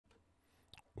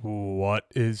What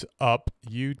is up,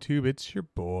 YouTube? It's your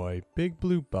boy, Big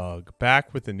Blue Bug,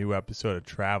 back with a new episode of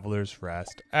Traveler's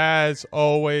Rest. As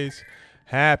always,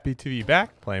 happy to be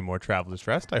back playing more Traveler's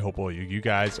Rest. I hope all you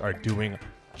guys are doing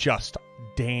just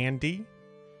dandy.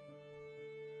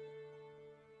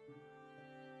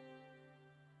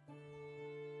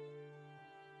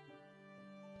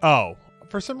 Oh,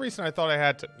 for some reason I thought I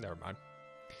had to... Never mind.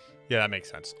 Yeah, that makes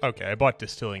sense. Okay, I bought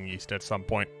distilling yeast at some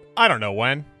point. I don't know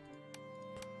when.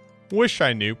 Wish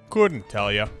I knew. Couldn't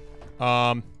tell you.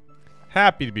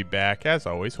 Happy to be back, as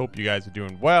always. Hope you guys are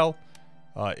doing well.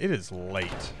 It is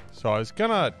late. So I was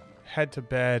gonna head to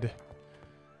bed.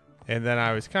 And then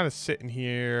I was kind of sitting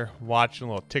here watching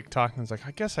a little TikTok. And I was like,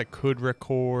 I guess I could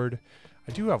record.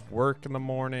 I do have work in the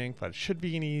morning, but it should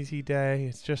be an easy day.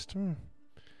 It's just...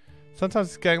 sometimes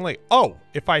it's getting late. Oh,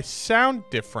 if I sound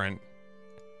different...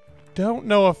 Don't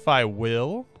know if I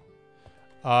will.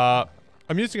 I'm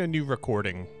using a new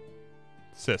recording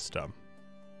system.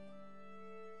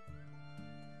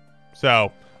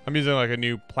 So, I'm using like a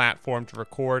new platform to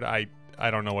record. I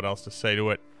don't know what else to say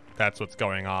to it. That's what's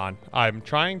going on. I'm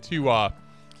trying to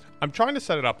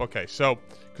set it up. Okay, so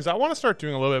cuz I want to start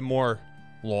doing a little bit more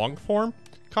long form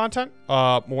content.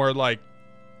 More like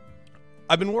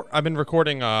I've been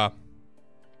recording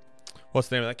what's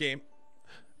the name of that game?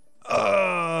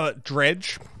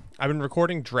 Dredge. I've been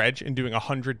recording Dredge and doing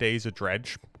 100 days of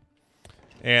Dredge.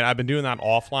 And I've been doing that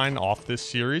offline, off this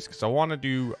series, because I want to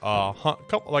do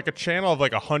like a channel of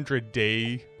like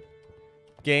 100-day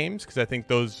games, because I think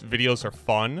those videos are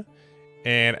fun.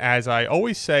 And as I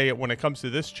always say, when it comes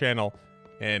to this channel,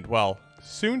 and well,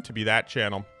 soon to be that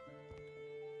channel,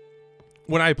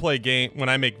 when I make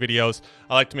videos,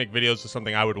 I like to make videos of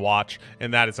something I would watch,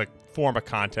 and that is a form of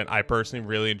content I personally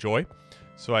really enjoy.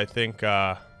 So I think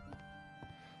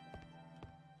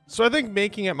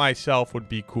making it myself would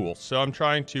be cool. So I'm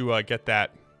trying to get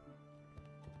that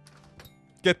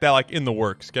like in the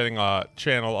works, getting a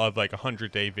channel of like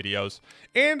 100-day videos.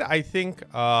 And I think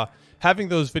having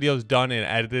those videos done and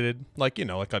edited, like, you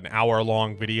know, like an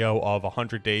hour-long video of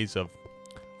 100 days of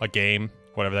a game,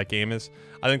 whatever that game is,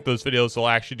 I think those videos will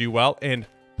actually do well and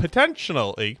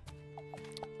potentially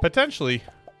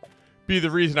be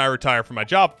the reason I retire from my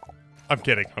job. I'm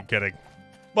kidding.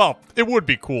 Well, it would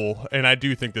be cool, and I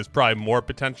do think there's probably more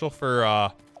potential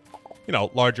for, you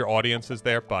know, larger audiences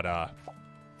there, but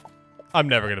I'm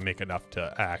never going to make enough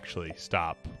to actually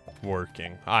stop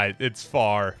working. It's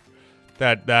far,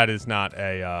 that is not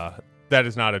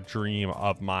a dream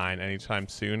of mine anytime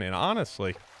soon, and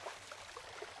honestly,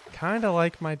 kind of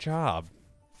like my job.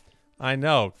 I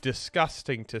know,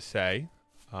 disgusting to say.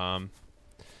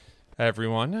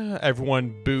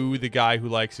 Everyone boo the guy who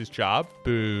likes his job.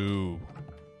 Boo.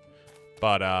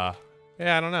 But,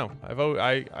 yeah, I don't know.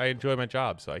 I enjoy my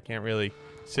job, so I can't really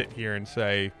sit here and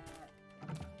say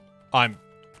I'm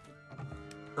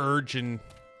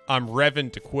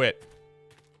revving to quit.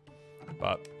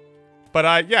 But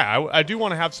I do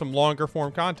want to have some longer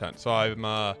form content. So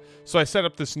I set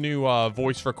up this new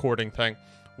voice recording thing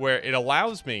where it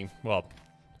allows me, well,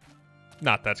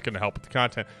 not that's going to help with the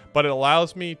content, but it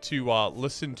allows me to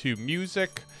listen to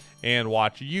music and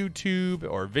watch YouTube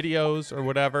or videos or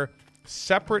whatever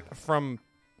separate from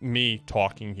me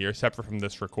talking here, separate from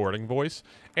this recording voice,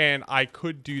 and I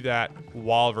could do that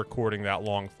while recording that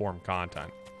long form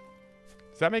content.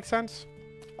 Does that make sense?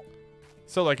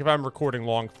 So like if I'm recording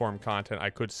long form content, I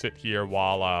could sit here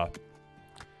while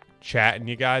chatting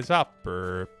you guys up,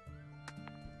 or,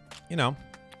 you know,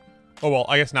 oh, well,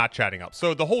 I guess not chatting up.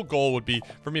 So the whole goal would be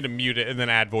for me to mute it and then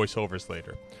add voiceovers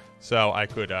later. So I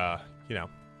could, you know,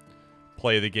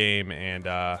 play the game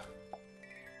and,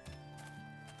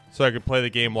 so I could play the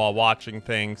game while watching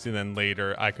things, and then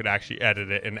later I could actually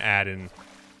edit it and add in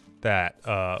that,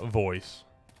 voice.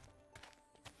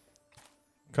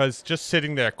 Because just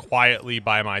sitting there quietly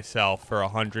by myself for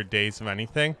 100 days of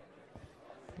anything,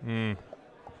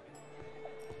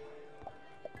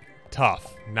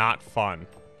 tough, not fun.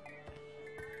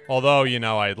 Although, you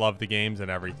know, I love the games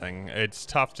and everything, it's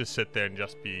tough to sit there and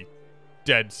just be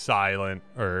dead silent,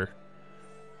 or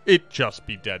it just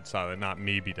be dead silent, not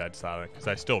me be dead silent, because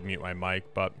I still mute my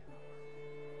mic, but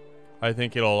I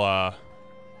think it'll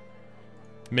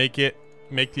make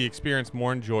the experience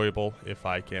more enjoyable if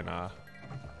I can,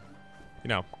 you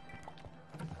know,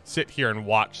 sit here and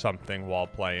watch something while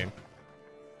playing.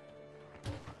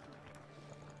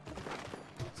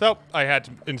 So I had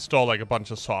to install like a bunch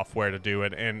of software to do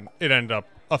it, and it ended up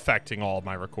affecting all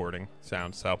my recording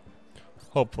sounds. So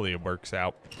hopefully it works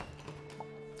out,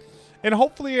 and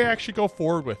hopefully I actually go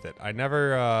forward with it. I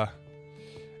never,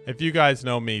 if you guys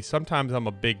know me, sometimes I'm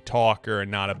a big talker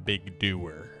and not a big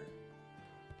doer.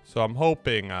 So I'm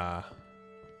hoping I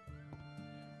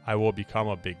will become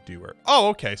a big doer. Oh,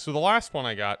 okay. So the last one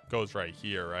I got goes right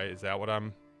here, right? Is that what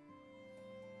I'm...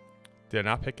 Did I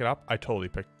not pick it up? I totally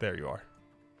picked... There you are.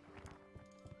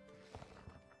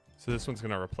 So this one's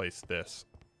going to replace this.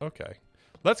 Okay.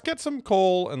 Let's get some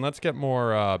coal and let's get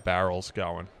more barrels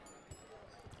going.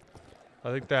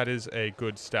 I think that is a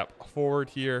good step forward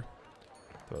here.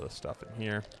 Throw the stuff in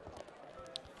here.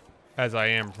 As I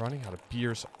am running out of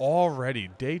beers already.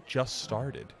 Day just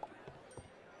started.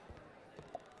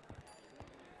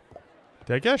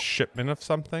 Did I get a shipment of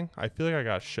something? I feel like I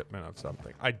got a shipment of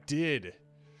something. I did.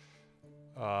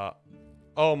 Oh,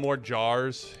 more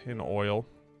jars in oil.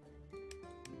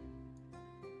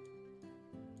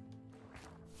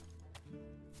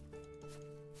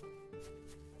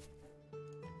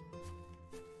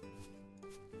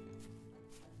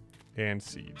 And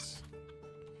seeds.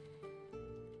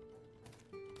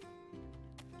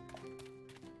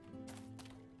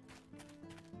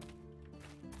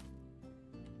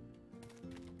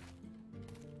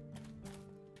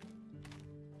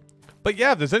 But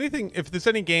yeah, if there's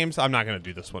any games, I'm not going to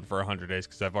do this one for 100 days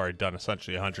because I've already done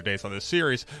essentially 100 days on this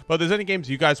series. But if there's any games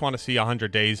you guys want to see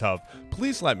 100 days of,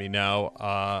 please let me know.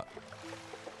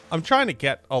 I'm trying to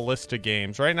get a list of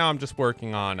games. Right now I'm just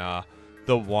working on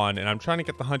the one, and I'm trying to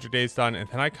get the 100 days done. And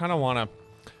then I kind of want to,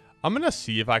 I'm going to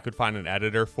see if I could find an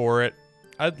editor for it.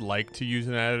 I'd like to use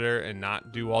an editor and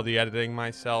not do all the editing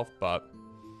myself, but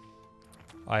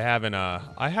I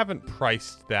haven't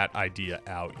priced that idea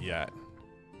out yet.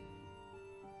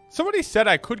 Somebody said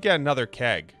I could get another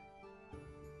keg.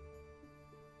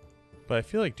 But I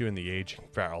feel like doing the aging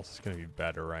barrels is going to be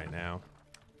better right now.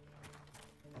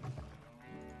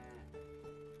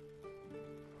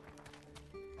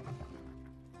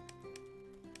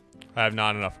 I have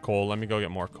not enough coal. Let me go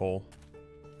get more coal.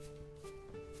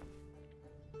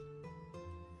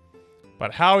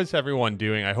 But how is everyone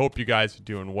doing? I hope you guys are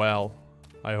doing well.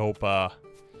 I hope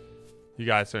you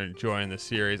guys are enjoying the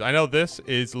series. I know this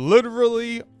is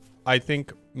literally... I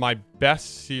think my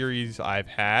best series I've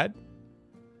had.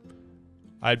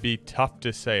 I'd be tough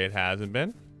to say it hasn't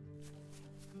been.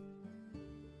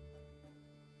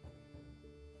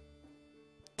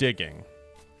 Digging.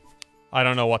 I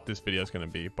don't know what this video is going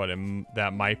to be, but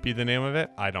that might be the name of it.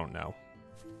 I don't know.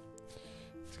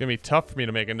 It's going to be tough for me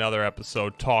to make another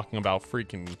episode talking about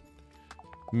freaking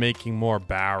making more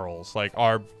barrels. Like,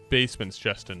 our basement's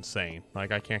just insane.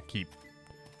 Like, I can't keep...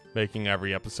 making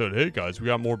every episode, hey guys, we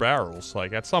got more barrels.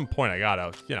 Like, at some point I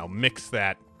gotta, you know, mix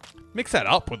that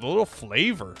up with a little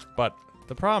flavor. But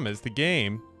the problem is the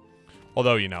game,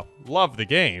 although, you know, love the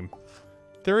game,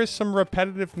 there is some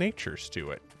repetitive natures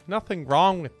to it. Nothing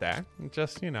wrong with that.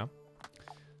 Just, you know,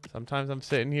 sometimes I'm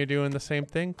sitting here doing the same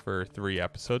thing for 3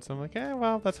 episodes. And I'm like,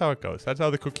 well, that's how it goes. That's how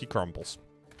the cookie crumbles.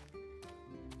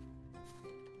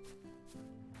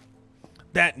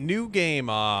 That new game,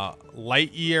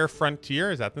 Lightyear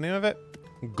Frontier, is that the name of it?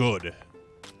 Good.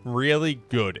 Really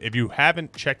good. If you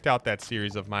haven't checked out that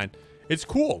series of mine, it's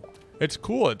cool. It's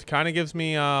cool. It kind of gives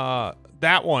me,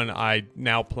 that one I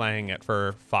now playing it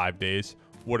for 5 days.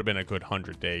 Would have been a good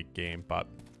 100-day game, but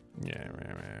yeah,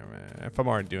 if I'm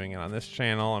already doing it on this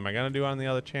channel, am I going to do it on the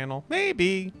other channel?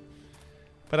 Maybe.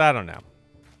 But I don't know.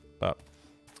 But,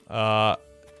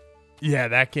 yeah,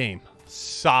 that game.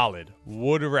 Solid.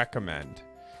 Would recommend.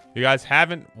 If you guys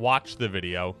haven't watched the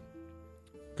video,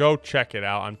 go check it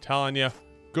out. I'm telling you,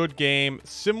 good game.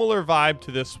 Similar vibe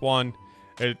to this one,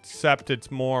 except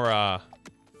it's more,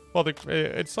 well,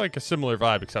 it's like a similar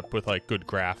vibe, except with, like, good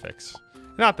graphics.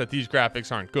 Not that these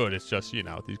graphics aren't good, it's just, you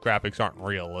know, these graphics aren't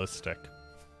realistic.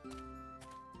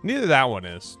 Neither that one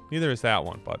is. Neither is that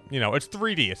one, but, you know, it's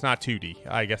 3D, it's not 2D.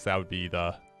 I guess that would be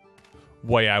the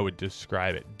way I would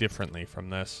describe it differently from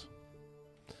this.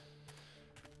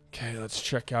 Okay, let's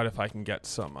check out if I can get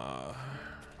some, I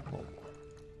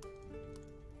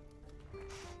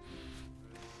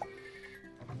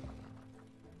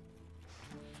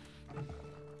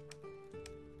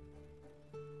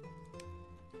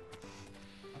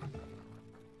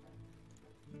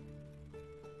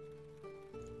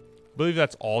believe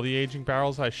that's all the aging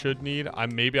barrels I should need.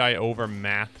 Maybe I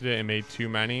over-mathed it and made too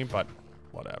many, but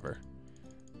whatever.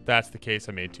 If that's the case,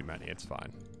 I made too many. It's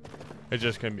fine. It's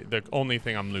just gonna be the only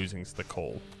thing I'm losing is the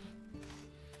coal.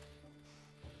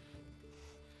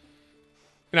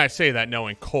 And I say that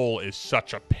knowing coal is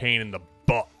such a pain in the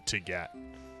butt to get.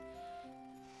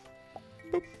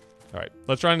 Boop. All right,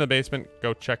 let's run in the basement.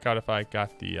 Go check out if I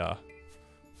got the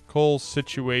coal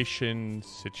situation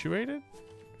situated.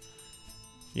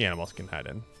 The animals can head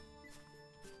in.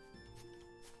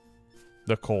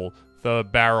 The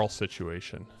barrel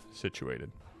situation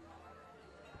situated.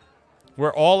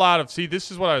 We're all out of... See,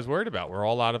 this is what I was worried about. We're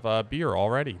all out of beer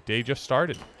already. Day just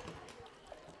started.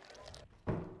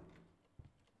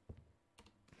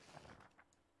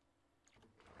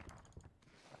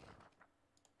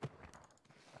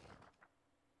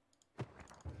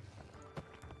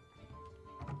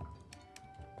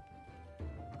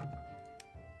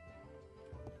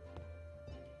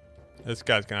 This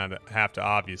guy's going to have to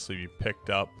obviously be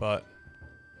picked up, but...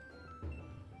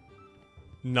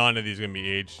 None of these are going to be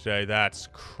aged today. That's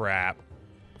crap.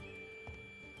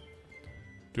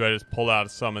 Do I just pull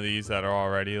out some of these that are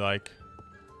already, like...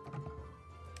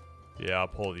 Yeah, I'll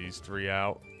pull these 3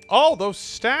 out. Oh, those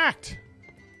stacked!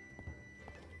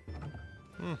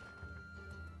 Hmm.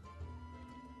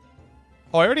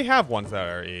 Oh, I already have ones that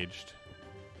are aged.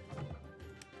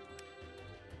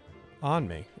 On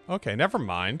me. Okay, never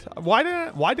mind. Why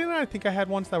didn't I think I had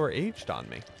ones that were aged on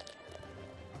me?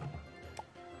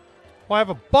 Well, I have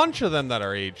a bunch of them that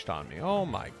are aged on me. Oh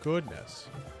my goodness.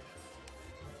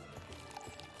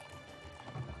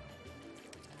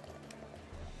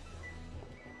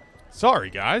 Sorry,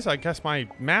 guys. I guess my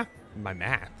math.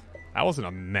 That wasn't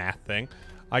a math thing.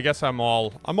 I guess I'm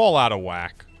all out of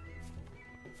whack.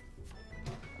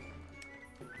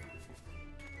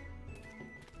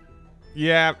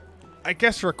 Yeah, I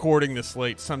guess recording this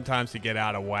late sometimes you get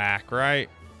out of whack, right?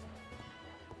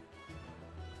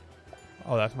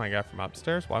 Oh, that's my guy from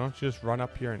upstairs? Why don't you just run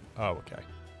up here and... Oh, okay.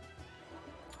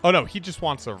 Oh, no, he just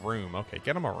wants a room. Okay,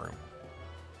 get him a room.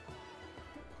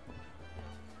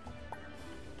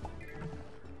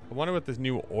 I wonder with this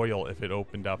new oil if it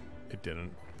opened up. It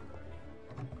didn't.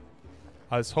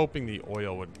 I was hoping the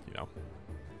oil would, you know,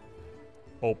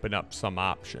 open up some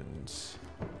options.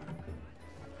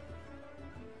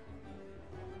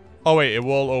 Oh, wait, it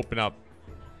will open up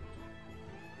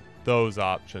those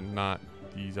options, not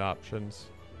these options.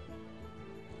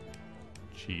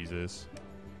 Jesus.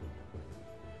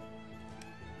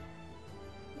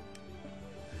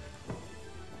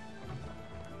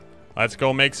 Let's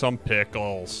go make some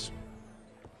pickles.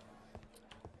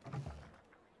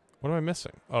 What am I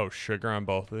missing? Oh, sugar on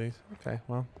both of these. Okay,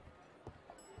 well.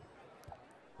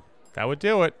 That would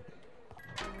do it.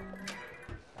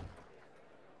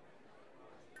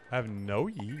 I have no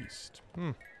yeast.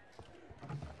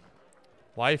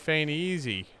 Life ain't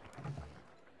easy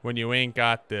when you ain't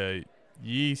got the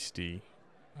yeasty.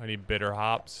 I need bitter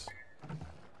hops.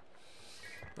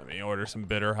 Let me order some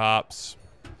bitter hops.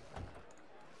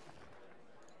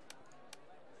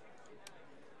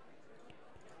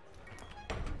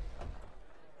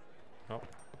 Oh.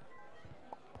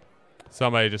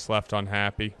 Somebody just left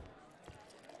unhappy.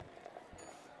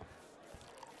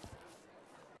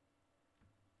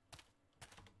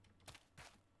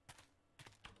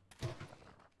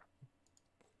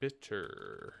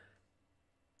 Bitter.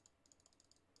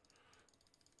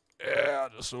 Yeah, I'll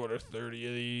just order 30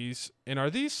 of these. And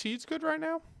are these seeds good right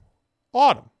now?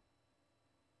 Autumn.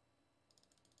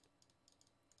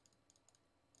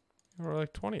 Or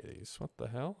like 20 of these. What the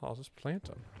hell? I'll just plant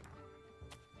them.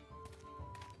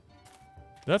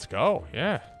 Let's go.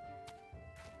 Yeah.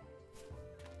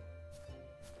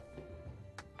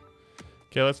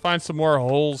 Okay, let's find some more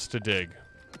holes to dig.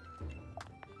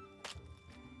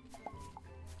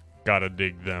 Gotta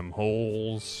dig them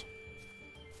holes.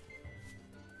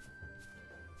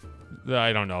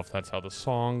 I don't know if that's how the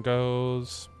song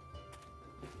goes.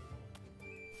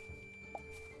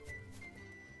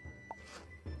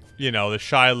 You know, the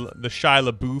Shia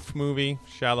LaBeouf movie.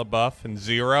 Shia LaBeouf and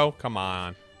Zero. Come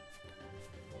on.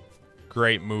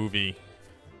 Great movie.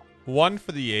 One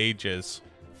for the ages.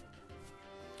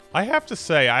 I have to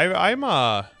say, I'm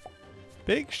a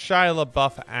big Shia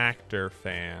LaBeouf actor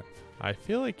fan. I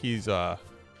feel like he's a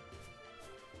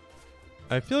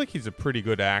pretty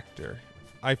good actor.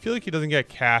 I feel like he doesn't get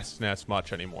cast in as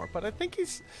much anymore, but I think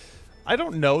I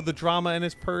don't know the drama in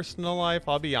his personal life.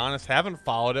 I'll be honest, haven't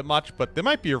followed it much, but there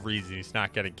might be a reason he's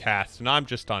not getting cast, and I'm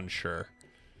just unsure.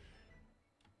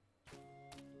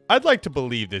 I'd like to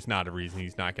believe there's not a reason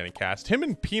he's not getting cast. Him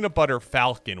and Peanut Butter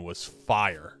Falcon was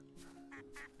fire.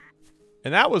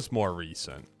 And that was more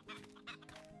recent.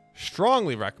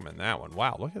 Strongly recommend that one.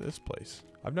 Wow, look at this place.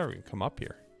 I've never even come up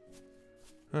here.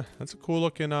 Huh, that's a cool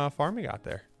looking farm we got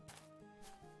there.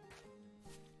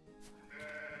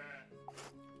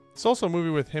 It's also a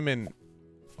movie with him and...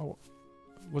 Oh,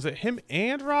 was it him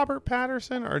and Robert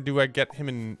Pattinson? Or do I get him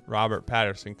and Robert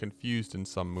Pattinson confused in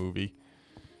some movie?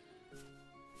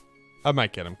 I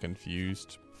might get him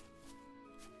confused.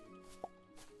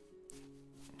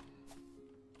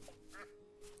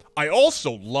 I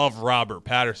also love Robert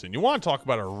Pattinson. You want to talk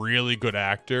about a really good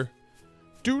actor?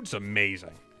 Dude's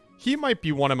amazing. He might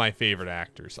be one of my favorite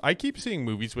actors. I keep seeing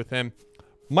movies with him.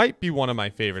 Might be one of my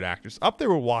favorite actors. Up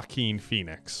there with Joaquin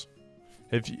Phoenix.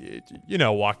 If you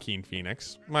know Joaquin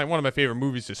Phoenix. One of my favorite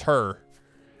movies is Her.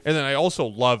 And then I also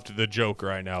loved The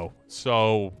Joker, I know.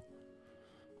 So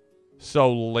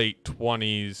late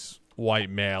 20s white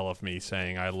male of me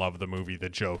saying I love the movie The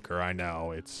Joker. I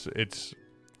know. It's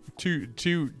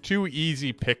too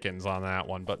easy pickings on that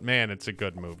one, but man, it's a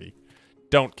good movie.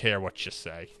 Don't care what you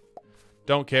say.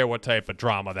 Don't care what type of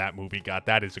drama that movie got.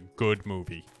 That is a good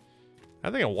movie. I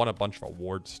think it won a bunch of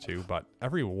awards too, but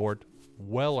every award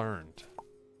well earned.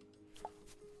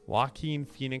 Joaquin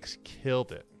Phoenix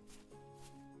killed it.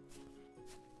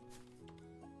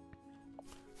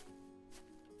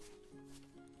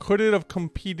 Could it have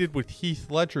competed with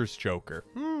Heath Ledger's Joker?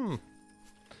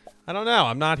 I don't know.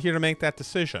 I'm not here to make that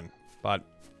decision, but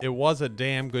it was a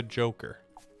damn good Joker.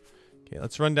 Okay,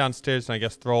 let's run downstairs and I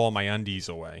guess throw all my undies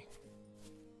away.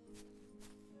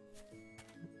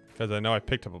 Because I know I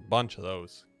picked up a bunch of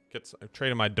those. I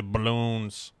traded my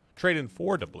doubloons. Trading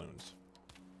 4 doubloons.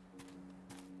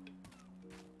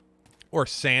 Or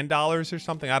sand dollars or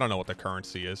something. I don't know what the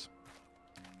currency is.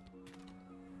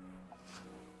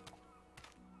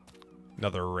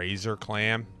 Another razor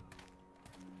clam.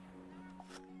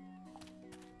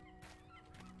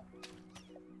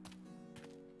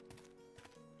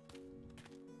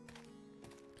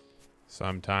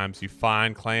 Sometimes you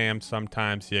find clams,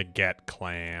 sometimes you get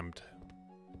clammed.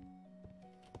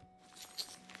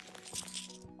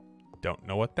 Don't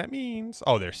know what that means.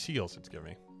 Oh, they're seals it's giving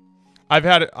me. I've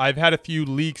had a few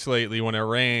leaks lately when it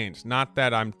rains. Not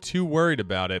that I'm too worried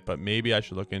about it, but maybe I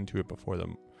should look into it before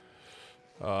them.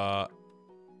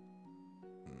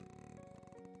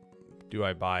 Do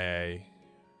I buy a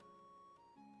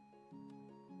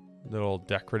little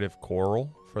decorative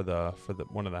coral for the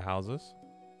one of the houses?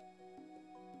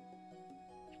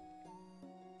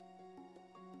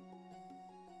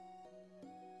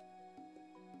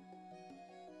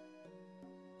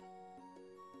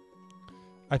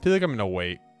 I feel like I'm gonna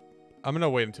wait. I'm gonna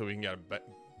wait until we can get a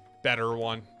better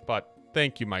one. But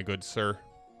thank you, my good sir.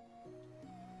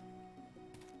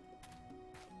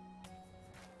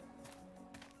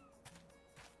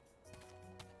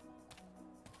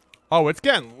 Oh, it's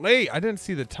getting late. I didn't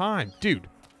see the time. Dude,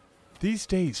 these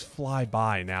days fly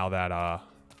by now that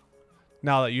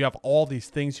you have all these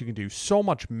things you can do. So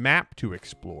much map to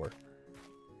explore.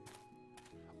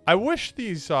 I wish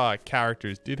these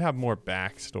characters did have more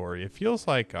backstory. It feels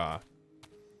like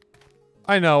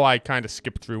I know I kind of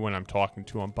skip through when I'm talking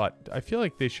to them, but I feel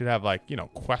like they should have like, you know,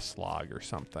 quest log or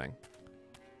something.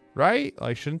 Right?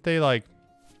 Like shouldn't they like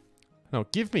no,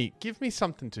 give me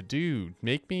something to do.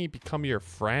 Make me become your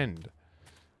friend.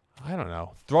 I don't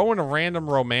know. Throw in a random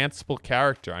romanceable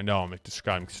character. I know I'm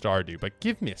describing Stardew, but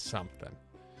give me something.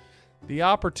 The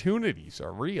opportunities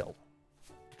are real.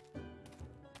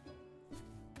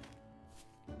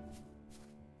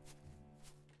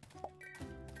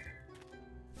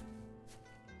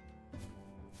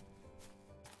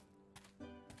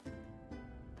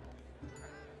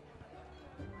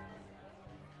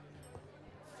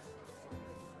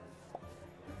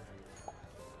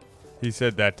 He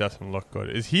said that doesn't look good.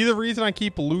 Is he the reason I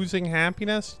keep losing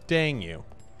happiness? Dang you.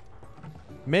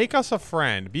 Make us a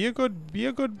friend. Be a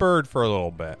good bird for a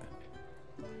little bit.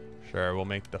 Sure, we'll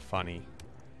make the funny.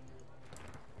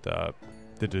 The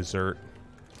dessert.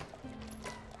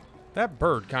 That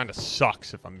bird kind of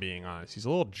sucks if I'm being honest. He's a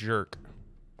little jerk.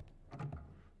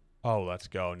 Oh, let's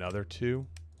go. Another 2.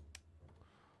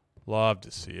 Love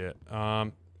to see it. I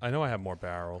know I have more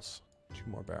barrels. 2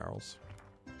 more barrels.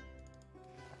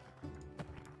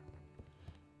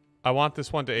 I want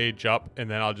this one to age up, and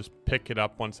then I'll just pick it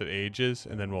up once it ages,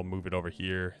 and then we'll move it over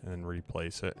here and then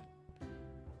replace it.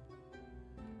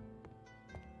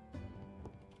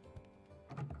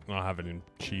 I'll have it in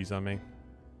cheese on me.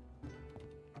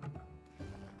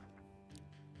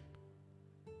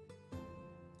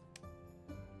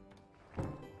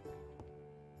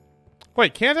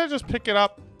 Wait, can't I just pick it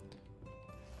up?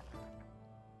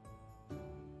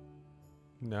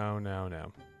 No, no,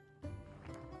 no.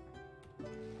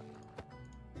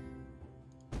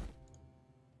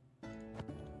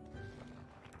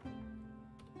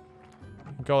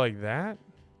 Go like that?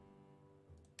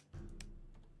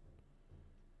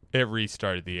 It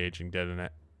restarted the aging, didn't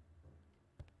it?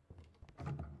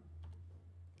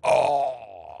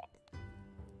 Oh!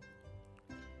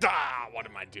 Ah, what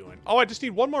am I doing? Oh, I just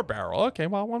need 1 more barrel. Okay,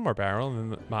 well, 1 more barrel,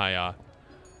 and then my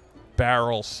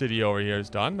barrel city over here is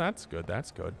done. That's good,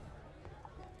 that's good.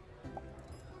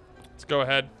 Let's go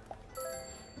ahead.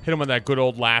 Hit him with that good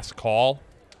old last call.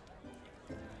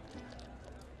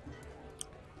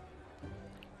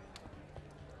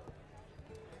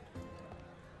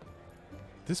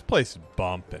 This place is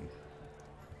bumping.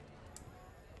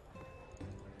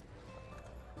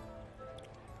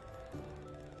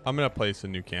 I'm going to place a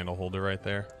new candle holder right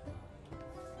there.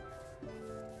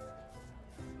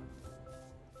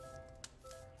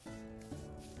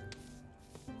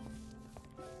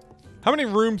 How many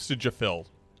rooms did you fill?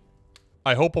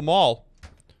 I hope them all.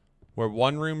 We're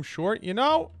one room short. You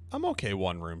know, I'm okay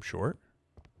one room short.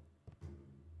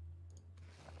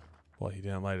 Well, he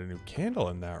didn't light a new candle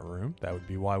in that room. That would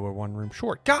be why we're one room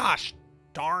short. Gosh,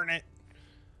 darn it.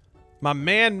 My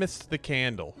man missed the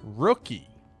candle. Rookie.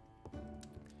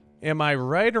 Am I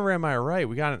right or am I right?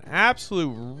 We got an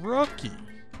absolute rookie.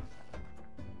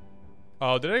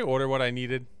 Oh, did I order what I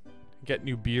needed? Get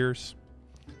new beers?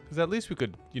 Because at least we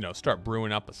could, you know, start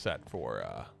brewing up a set for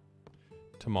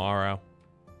tomorrow.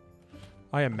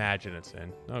 I imagine it's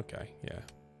in. Okay, yeah.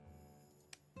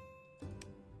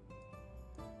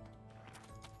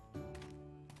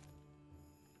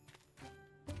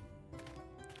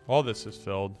 All this is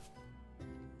filled.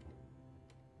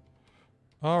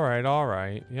 All right, all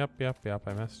right. Yep.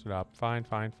 I messed it up. Fine.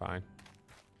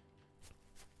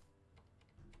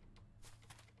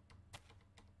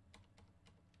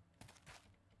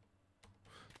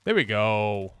 There we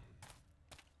go.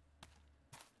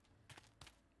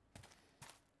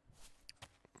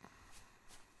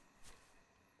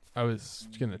 I was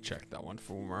gonna check that one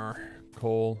for more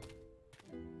coal.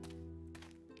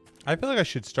 I feel like I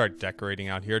should start decorating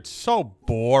out here. It's so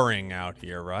boring out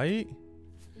here, right?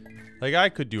 Like, I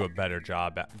could do a better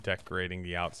job at decorating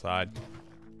the outside.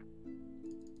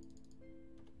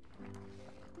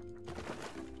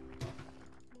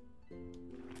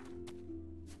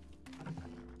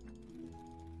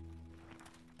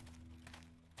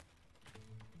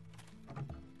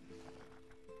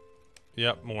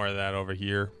 Yep, more of that over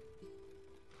here.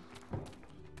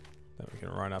 Then we can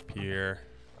run up here.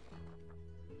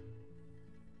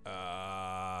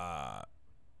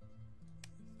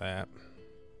 That.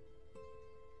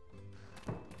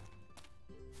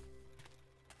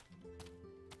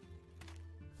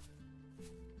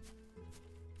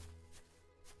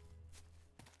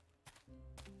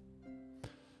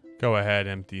 Go ahead,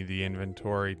 empty the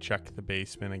inventory, check the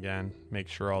basement again, make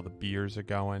sure all the beers are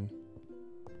going.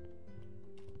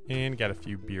 And get a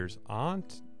few beers on.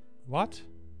 What?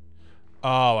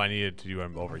 Oh, I needed to do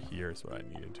them over here is what I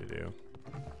needed to do.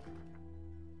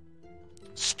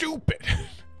 Stupid!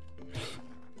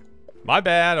 My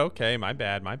bad, okay, my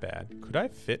bad. Could I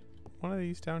fit one of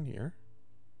these down here?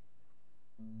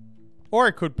 Or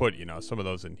I could put, you know, some of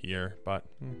those in here, but...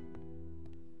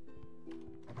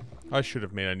 I should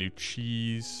have made a new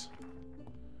cheese.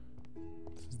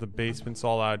 The basement's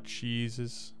all out of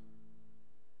cheeses.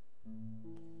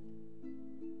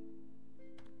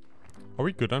 Are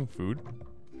we good on food?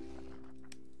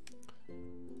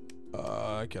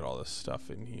 Get all this stuff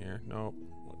in here. Nope.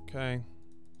 Okay.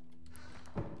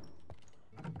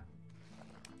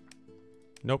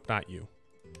 Nope, not you.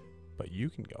 But you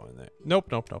can go in there.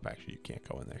 Nope. Actually, you can't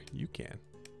go in there. You can.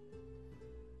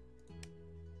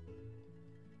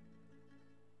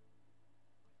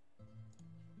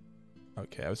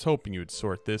 Okay, I was hoping you would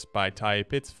sort this by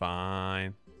type. It's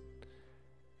fine.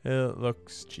 It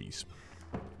looks... Jeez.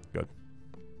 Good.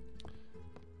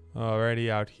 Alrighty,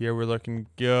 out here we're looking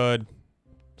good.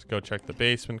 Let's go check the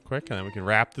basement quick, and then we can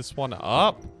wrap this one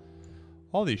up.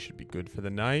 All these should be good for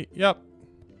the night. Yep.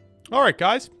 Alright,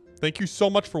 guys. Thank you so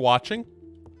much for watching.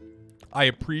 I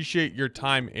appreciate your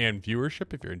time and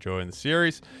viewership. If you're enjoying the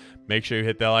series, make sure you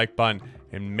hit that like button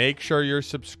and make sure you're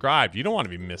subscribed. You don't want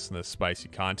to be missing this spicy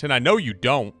content. I know you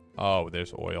don't. Oh,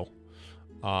 there's oil.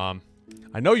 I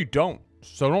know you don't.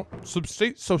 So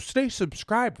stay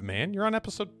subscribed, man. You're on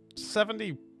episode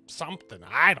 70 something.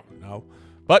 I don't know.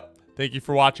 But thank you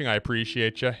for watching. I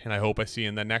appreciate you, and I hope I see you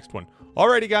in the next one.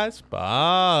 Alrighty, guys.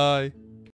 Bye.